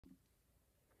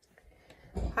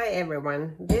Hi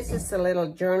everyone, this is a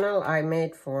little journal I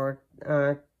made for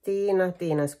Tiina.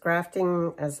 Tiina's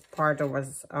crafting as part of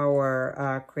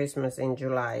our Christmas in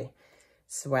July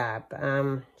swap.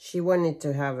 She wanted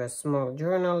to have a small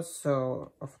journal,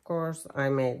 so of course I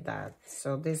made that.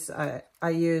 So this I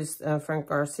used Frank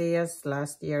Garcia's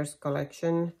last year's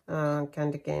collection,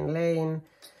 Candy Cane Lane,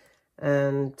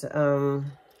 and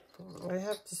I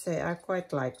have to say I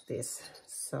quite like this.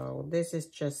 So this is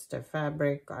just a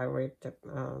fabric. I ripped a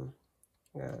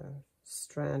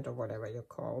strand or whatever you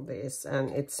call this,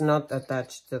 and it's not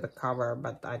attached to the cover,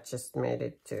 but I just made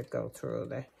it to go through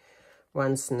the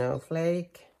one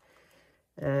snowflake.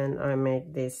 And I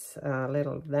made this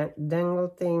little dangle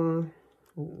thing.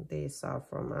 These are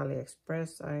from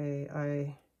AliExpress,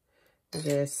 I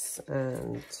guess.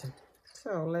 And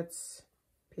so let's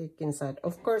peek inside.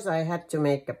 Of course I had to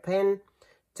make a pen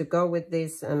to go with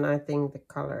this, and I think the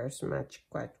colors match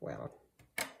quite well.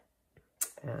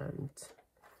 And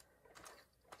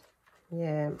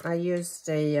yeah, I used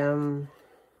a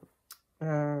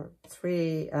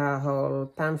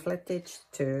 3-hole pamphletage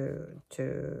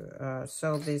to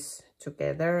sew this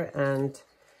together, and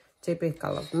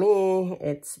typical of me,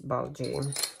 it's bulgy.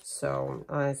 So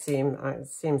it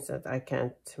seems that I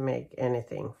can't make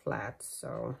anything flat.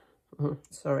 So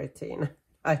sorry, Tiina.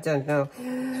 I don't know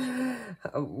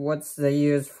what's the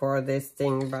use for this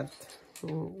thing, but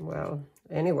well,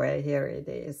 anyway, here it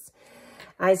is.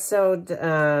 I sewed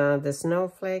the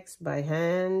snowflakes by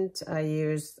hand.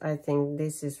 I think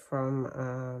this is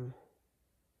from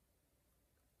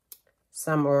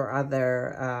some or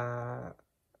other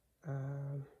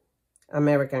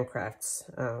American Crafts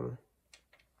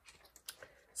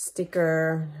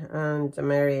sticker, and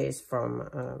Mary is from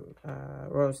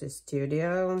Rose's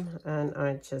Studio, and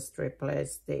I just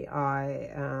replaced the eye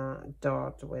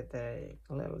dot with a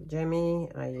little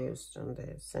gemmy I used on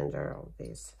the center of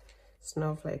these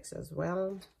snowflakes as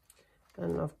well.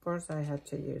 And of course I had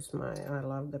to use I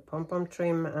love the pom-pom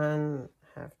trim, and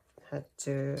had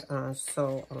to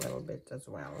sew a little bit as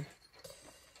well.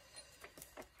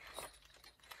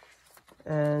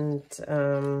 And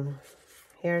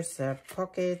here's a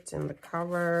pocket in the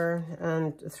cover,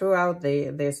 and throughout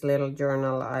this little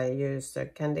journal I used a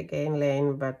Candy Cane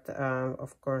Lane, but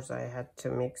of course I had to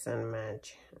mix and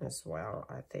match as well,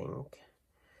 I think.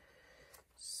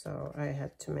 So I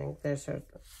had to make, there's a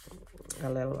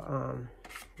little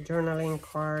journaling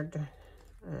card,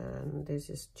 and this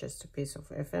is just a piece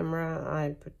of ephemera.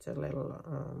 I put a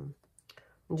little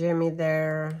Jimmy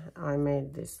there. I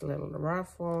made this little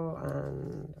ruffle,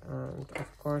 and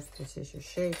of course this is a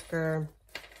shaker.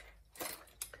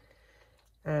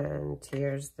 And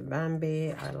here's the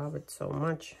Bambi. I love it so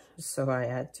much, so I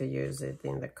had to use it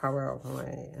in the cover of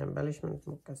my embellishment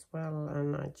book as well.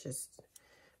 And I just,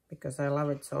 because I love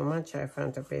it so much, I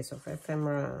found a piece of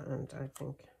ephemera, and I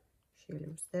think she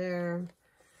lives there.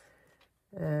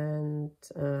 And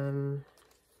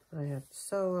I had to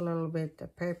sew a little bit, a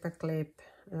paper clip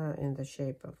in the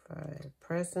shape of a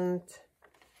present,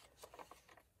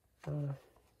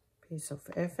 piece of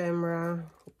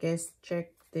ephemera, guest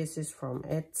check. This is from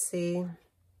Etsy,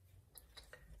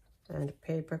 and a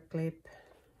paper clip,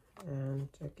 and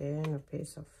again a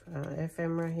piece of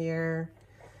ephemera here.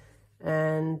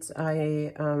 And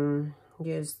I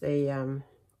used the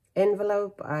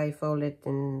envelope. I folded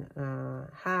in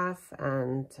half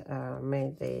and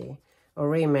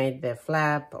remade the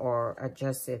flap, or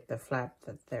adjusted the flap,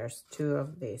 that there's 2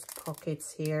 of these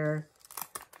pockets here.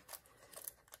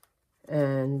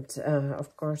 And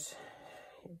of course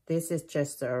this is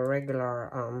just a regular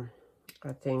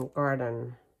I think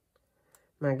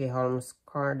Maggie Holmes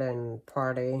garden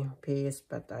party piece,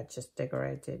 but I just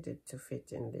decorated it to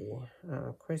fit in the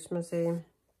Christmassy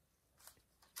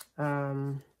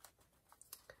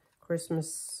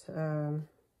Christmas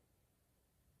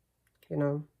you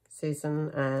know,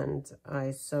 season. And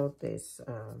I sewed this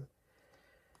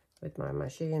with my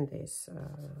machine, this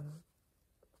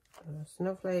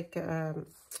snowflake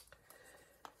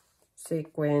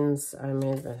sequins. I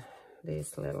made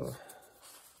these little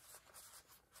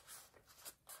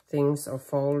things or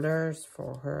folders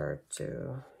for her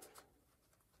to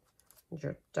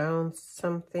jot down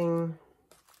something.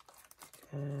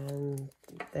 And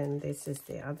then this is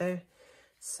the other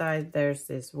side. There's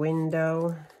this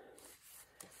window,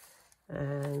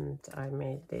 and I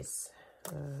made this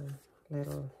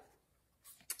little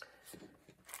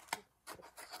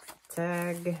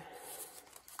tag.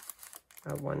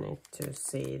 I wanted to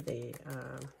see the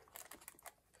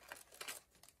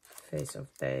face of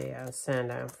the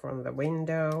Santa from the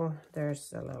window.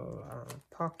 There's a little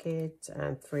pocket,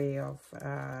 and 3 of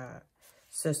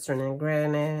Søstrene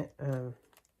Grene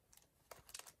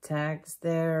tags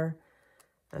there,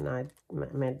 and I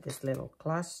made this little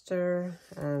cluster.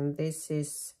 And this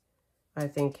is, I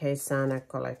think, Hey Sana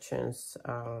Collections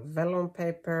vellum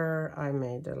paper. I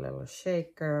made a little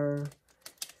shaker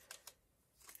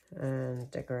and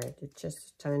decorated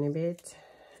just a tiny bit.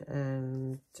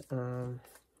 And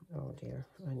oh dear,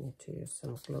 I need to use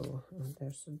some glue. And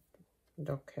there's a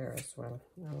dog hair as well.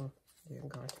 Oh dear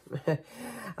God.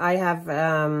 I have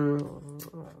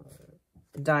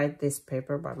dyed this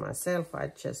paper by myself. I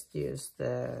just used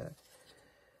the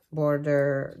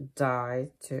border dye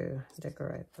to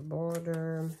decorate the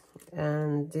border.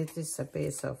 And this is a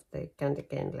piece of the Candy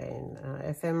Cane Lane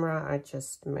ephemera. I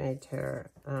just made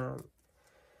her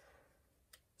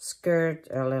skirt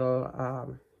a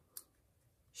little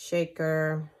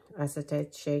shaker,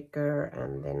 acetate shaker,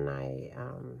 and then I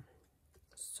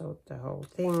sewed the whole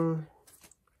thing.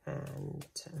 And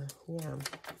yeah,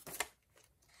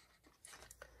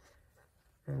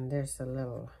 and there's a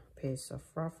little piece of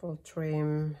ruffle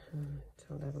trim, and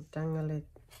a little dangly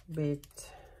bit,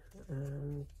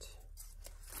 and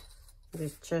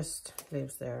this just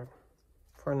lives there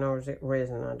for no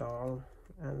reason at all.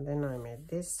 And then I made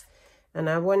this, and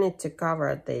I wanted to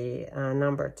cover the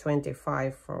number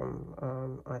 25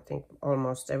 from I think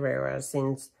almost everywhere,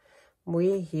 since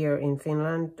we here in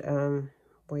Finland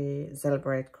we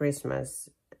celebrate Christmas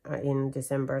in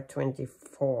December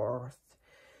 24th.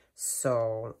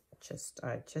 So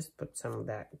I just put some of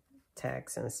that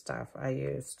tags and stuff. I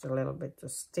used a little bit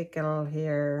of stickle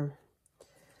here,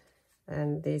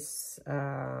 and this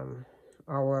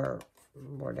our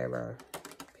whatever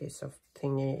piece of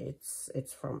thingy,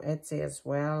 it's from Etsy as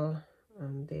well,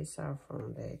 and these are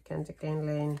from the Candy Cane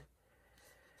Lane.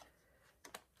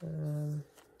 A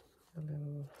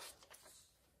little,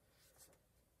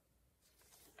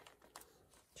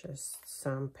 just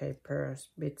some papers,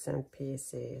 bits and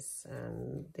pieces,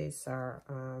 and these are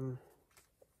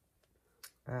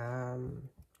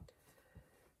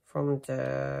from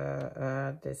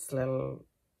the this little,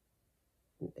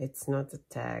 it's not a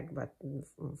tag, but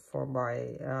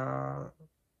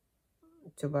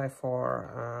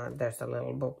 2x4 there's a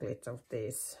little booklet of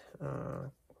these.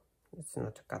 It's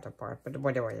not a cut apart, but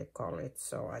whatever you call it.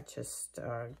 So I just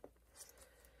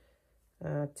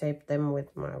tape them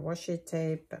with my washi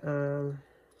tape. And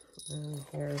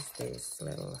here's this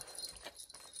little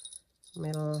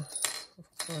middle.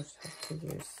 Of course, have to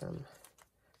use some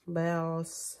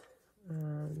bells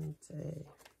and a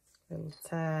little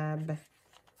tab.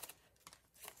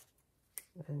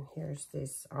 And here's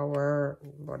this, our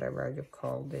whatever you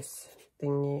call this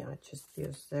thingy, I just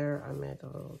used there. I made a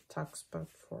little tuck spot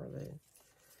for the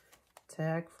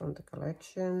tag from the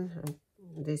collection, and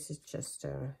this is just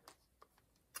a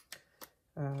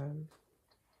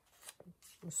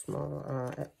small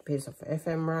piece of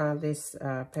ephemera. This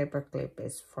paper clip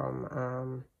is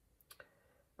from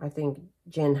I think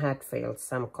Jen Hatfield's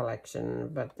some collection,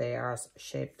 but they are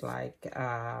shaped like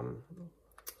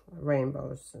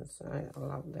rainbows, since I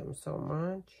love them so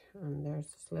much. And there's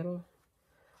this little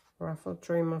ruffle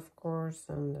trim, of course,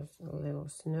 and there's a little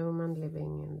snowman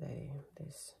living in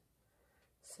this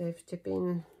safety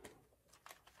pin,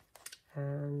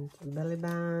 and a belly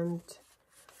band.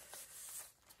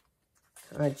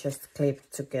 I just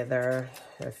clipped together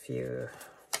a few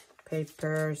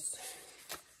papers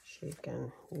she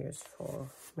can use for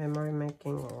memory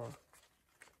making or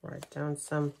write down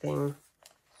something.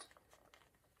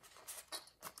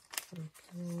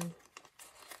 Okay.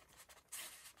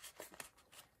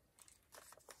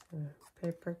 A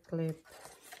paper clip,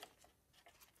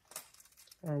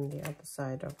 and the other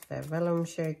side of the vellum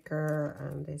shaker,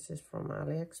 and this is from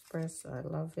AliExpress. I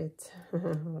love it.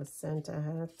 With Santa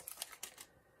hat.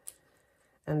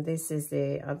 And this is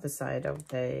the other side of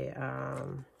the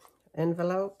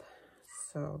envelope.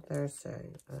 So there's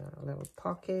a little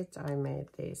pocket. I made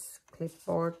these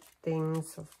clipboard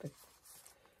things of the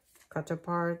cutter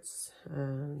parts,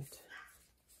 and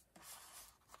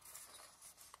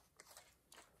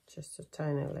just a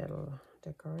tiny little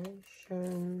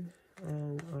decoration.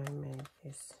 And I made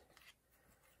this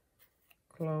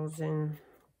closing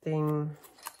thing.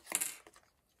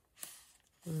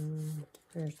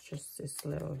 There's just this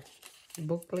little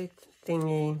booklet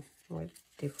thingy with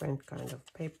different kind of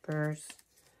papers.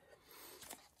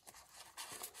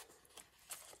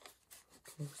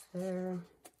 Goes there.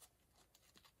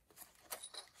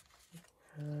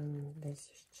 And this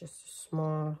is just a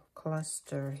small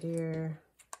cluster here,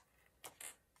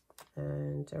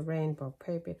 and a rainbow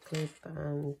paper clip,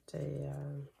 and a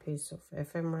piece of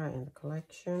ephemera in the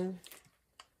collection.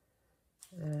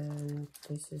 And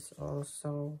this is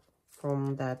also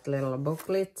from that little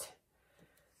booklet.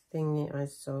 thingy. I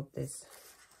sewed this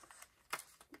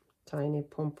tiny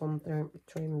pom-pom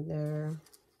trim there.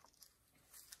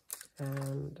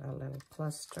 And a little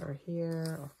cluster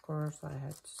here. Of course, I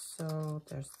had to sew.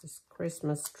 There's this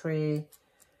Christmas tree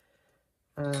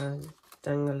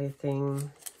dangly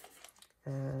thing.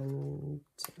 And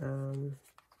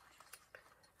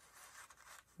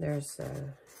there's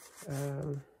a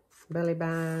belly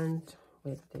band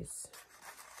with this.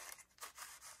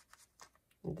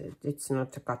 It's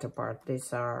not a cut apart.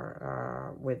 These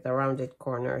are with the rounded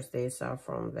corners. These are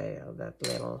from that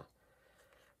little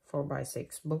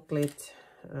 4x6 booklet,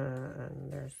 and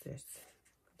there's this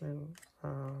little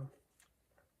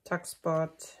tuck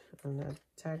spot and a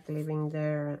tag living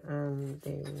there, and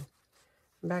the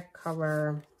back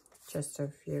cover, just a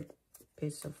few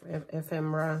pieces of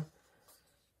ephemera.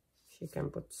 You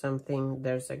can put something.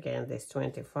 There's again this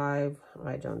 25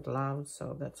 I don't love,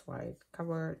 so that's why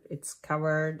it's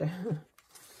covered.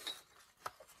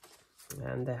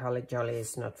 And the Holly Jolly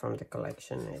is not from the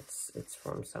collection, it's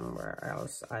from somewhere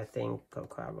else. I think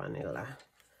Cocoa Vanilla,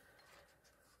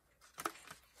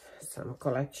 some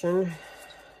collection.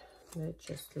 They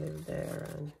just live there.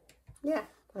 And yeah,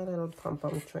 a little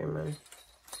pom-pom trim, and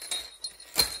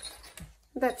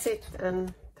that's it.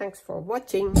 And thanks for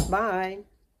watching. Bye.